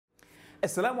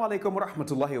Assalamu alaikum wa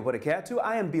rahmatullahi wa barakatuh.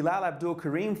 I am Bilal Abdul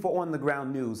Kareem for On the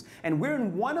Ground News, and we're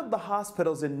in one of the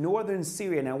hospitals in northern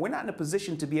Syria. Now, we're not in a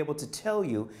position to be able to tell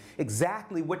you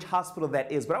exactly which hospital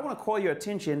that is, but I want to call your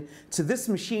attention to this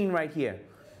machine right here.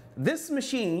 This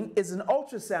machine is an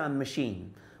ultrasound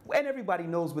machine, and everybody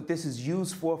knows what this is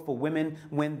used for women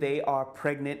when they are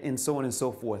pregnant and so on and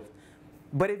so forth.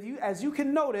 But as you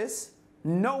can notice,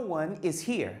 no one is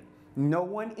here. No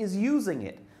one is using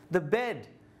it.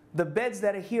 The beds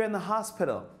that are here in the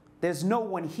hospital, there's no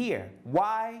one here.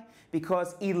 Why?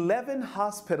 Because 11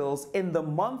 hospitals in the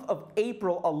month of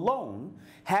April alone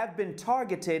have been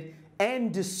targeted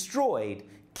and destroyed,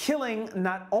 killing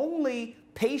not only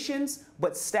patients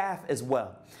but staff as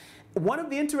well. One of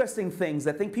the interesting things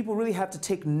I think people really have to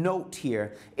take note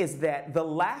here is that the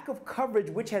lack of coverage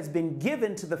which has been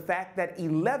given to the fact that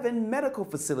 11 medical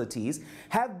facilities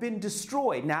have been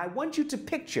destroyed. Now, I want you to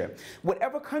picture,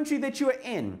 whatever country that you are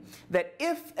in, that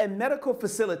if a medical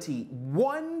facility,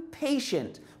 one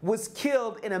patient was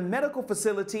killed in a medical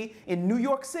facility in New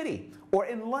York City or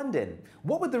in London,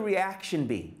 what would the reaction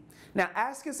be? Now,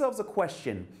 ask yourselves a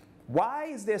question. Why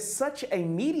is there such a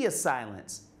media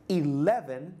silence?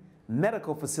 11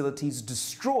 medical facilities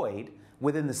destroyed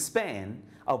within the span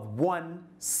of one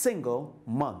single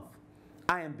month.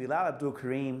 I am Bilal Abdul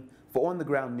Kareem for On the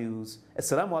Ground News.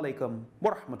 Assalamu alaikum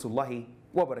wa rahmatullahi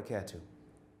wa barakatuh.